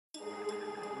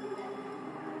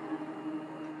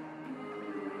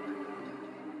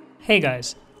Hey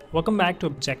guys, welcome back to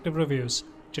Objective Reviews.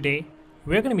 Today,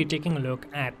 we're going to be taking a look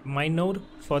at Mindnode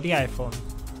for the iPhone.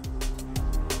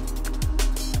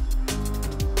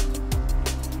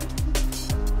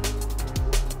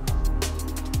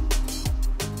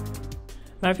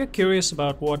 Now, if you're curious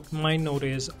about what Mindnode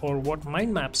is or what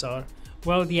mind maps are,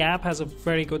 well, the app has a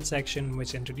very good section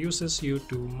which introduces you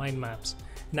to mind maps.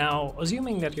 Now,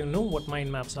 assuming that you know what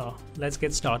mind maps are, let's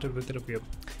get started with the review.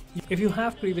 If you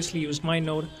have previously used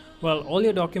Mindnode, well, all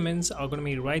your documents are going to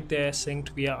be right there synced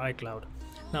via iCloud.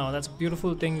 Now, that's a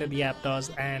beautiful thing that the app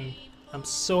does, and I'm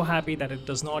so happy that it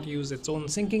does not use its own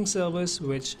syncing service,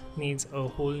 which needs a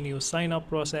whole new sign-up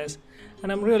process,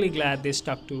 and I'm really glad they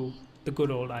stuck to the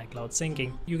good old iCloud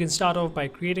syncing. You can start off by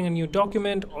creating a new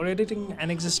document or editing an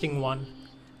existing one,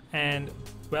 and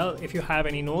well, if you have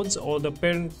any nodes or the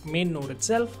parent main node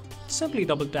itself, simply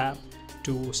double tap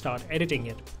to start editing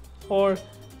it, or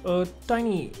a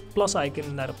tiny plus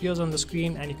icon that appears on the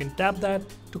screen and you can tap that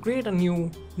to create a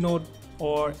new node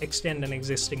or extend an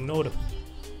existing node.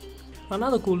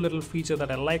 Another cool little feature that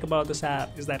I like about this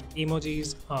app is that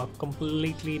emojis are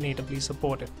completely natively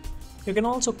supported. You can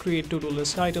also create to-do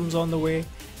list items on the way,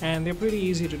 and they're pretty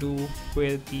easy to do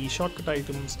with the shortcut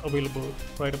items available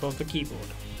right above the keyboard.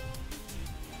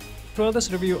 For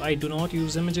this review, I do not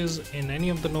use images in any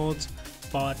of the nodes,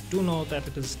 but do know that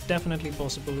it is definitely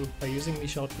possible by using the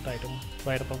shortcut item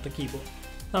right above the keyboard.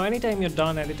 Now, anytime you're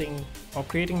done editing or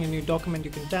creating a new document,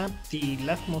 you can tap the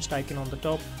leftmost icon on the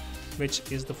top, which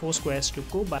is the 4 squares, to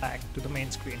go back to the main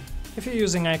screen. If you're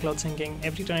using iCloud syncing,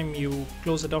 every time you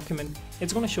close a document,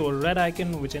 it's going to show a red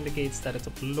icon which indicates that it's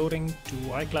uploading to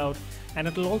iCloud, and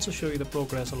it will also show you the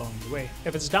progress along the way.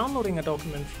 If it's downloading a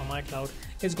document from iCloud,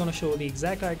 it's going to show the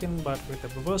exact icon but with a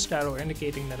reversed arrow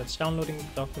indicating that it's downloading the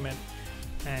document,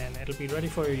 and it'll be ready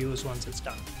for your use once it's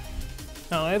done.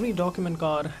 Now, every document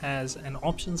card has an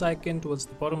options icon towards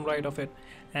the bottom right of it,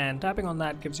 and tapping on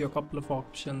that gives you a couple of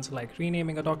options like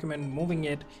renaming a document, moving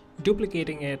it,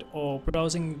 duplicating it, or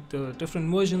browsing the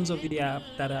different versions of the app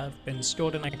that have been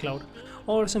stored in iCloud,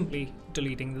 or simply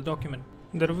deleting the document.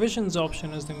 The revisions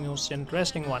option is the most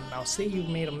interesting one. Now, say you've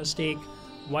made a mistake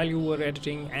while you were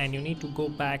editing and you need to go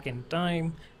back in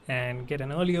time and get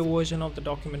an earlier version of the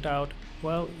document out,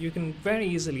 well, you can very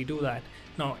easily do that.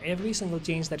 Now, every single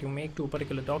change that you make to a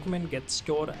particular document gets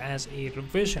stored as a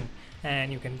revision,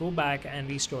 and you can go back and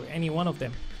restore any one of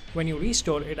them. When you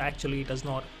restore, it actually does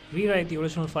not rewrite the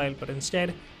original file, but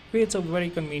instead creates a very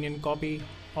convenient copy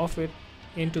of it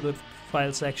into the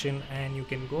file section, and you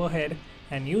can go ahead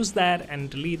and use that and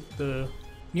delete the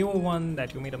newer one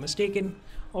that you made a mistake in,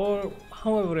 or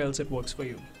however else it works for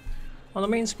you. On the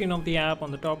main screen of the app,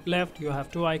 on the top left, you have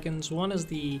two icons. One is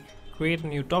the create a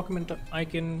new document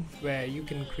icon, where you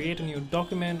can create a new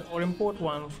document or import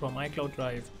one from iCloud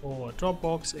Drive or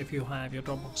Dropbox if you have your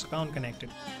Dropbox account connected.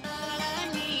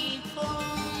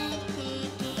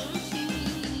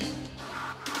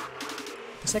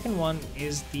 The second one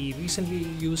is the recently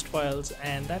used files,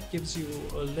 and that gives you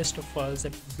a list of files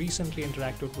that you've recently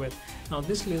interacted with. Now,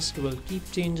 this list will keep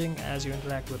changing as you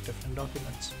interact with different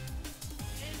documents.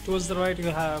 Towards the right,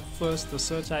 you have first the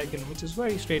search icon, which is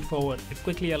very straightforward. It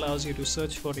quickly allows you to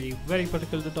search for a very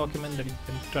particular document that you've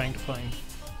been trying to find.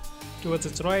 Towards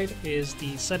its right is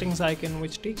the settings icon,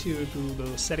 which takes you to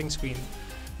the settings screen.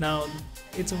 Now,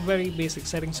 it's a very basic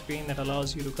settings screen that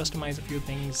allows you to customize a few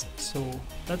things, so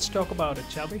let's talk about it,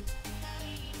 shall we?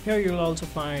 Here you'll also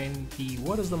find the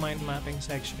what is the mind mapping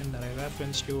section that I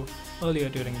referenced to earlier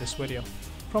during this video.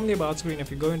 From the about screen,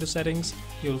 if you go into settings,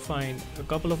 you'll find a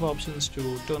couple of options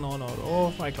to turn on or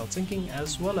off iCloud syncing,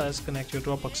 as well as connect your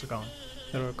Dropbox account.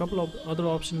 There are a couple of other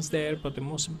options there, but the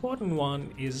most important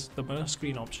one is the mirror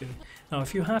screen option. Now,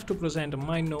 if you have to present a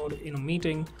Mindnode in a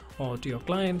meeting or to your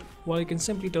client, well, you can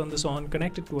simply turn this on,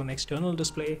 connect it to an external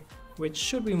display, which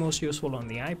should be most useful on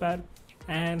the iPad,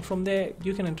 and from there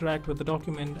you can interact with the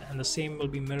document, and the same will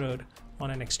be mirrored on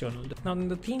an external. Now, in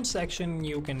the themes section,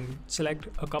 you can select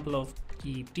a couple of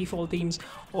the default themes,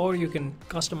 or you can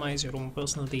customize your own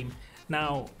personal theme.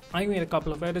 Now, I made a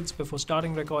couple of edits before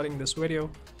starting recording this video,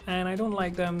 and I don't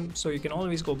like them, so you can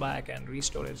always go back and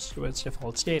restore it to its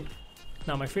default state.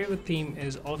 Now, my favorite theme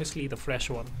is obviously the fresh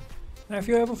one. Now, if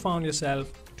you ever found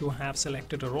yourself to have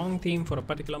selected a wrong theme for a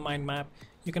particular mind map,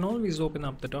 you can always open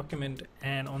up the document,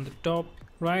 and on the top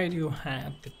right you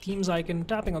have the themes icon.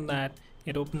 Tapping on that,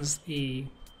 it opens a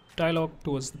dialog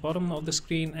towards the bottom of the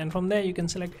screen, and from there you can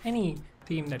select any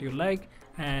theme that you like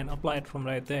and apply it from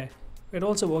right there. It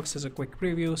also works as a quick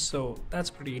preview, so that's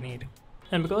pretty neat.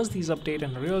 And because these update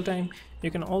in real time,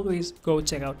 you can always go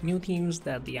check out new themes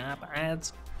that the app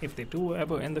adds if they do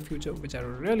ever in the future, which I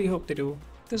really hope they do.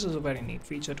 This is a very neat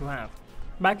feature to have.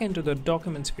 Back into the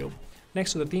documents view,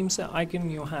 next to the themes icon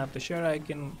you have the share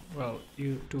icon,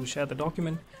 to share the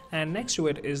document, and next to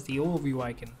it is the overview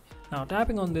icon. Now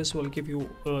tapping on this will give you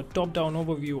a top-down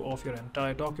overview of your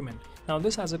entire document. Now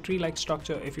this has a tree-like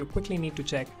structure if you quickly need to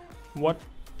check what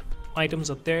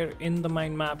items are there in the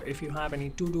mind map, if you have any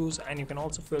to-dos, and you can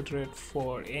also filter it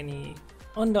for any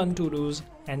undone to-dos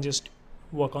and just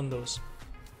work on those.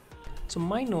 So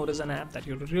Mindnode is an app that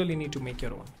you really need to make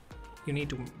your own. You need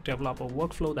to develop a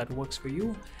workflow that works for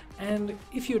you, and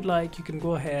if you'd like, you can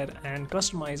go ahead and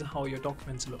customize how your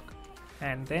documents look,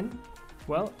 and then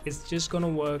well, it's just gonna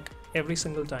work every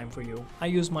single time for you. I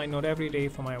use Mindnode every day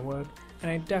for my work, and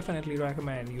I definitely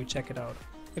recommend you check it out.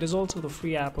 It is also the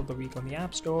free app of the week on the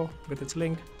App Store with its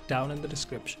link down in the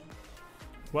description.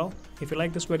 Well, if you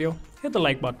like this video, hit the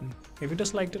like button. If you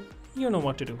disliked it, you know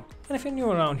what to do. And if you're new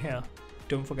around here,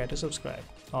 don't forget to subscribe.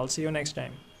 I'll see you next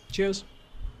time. Cheers!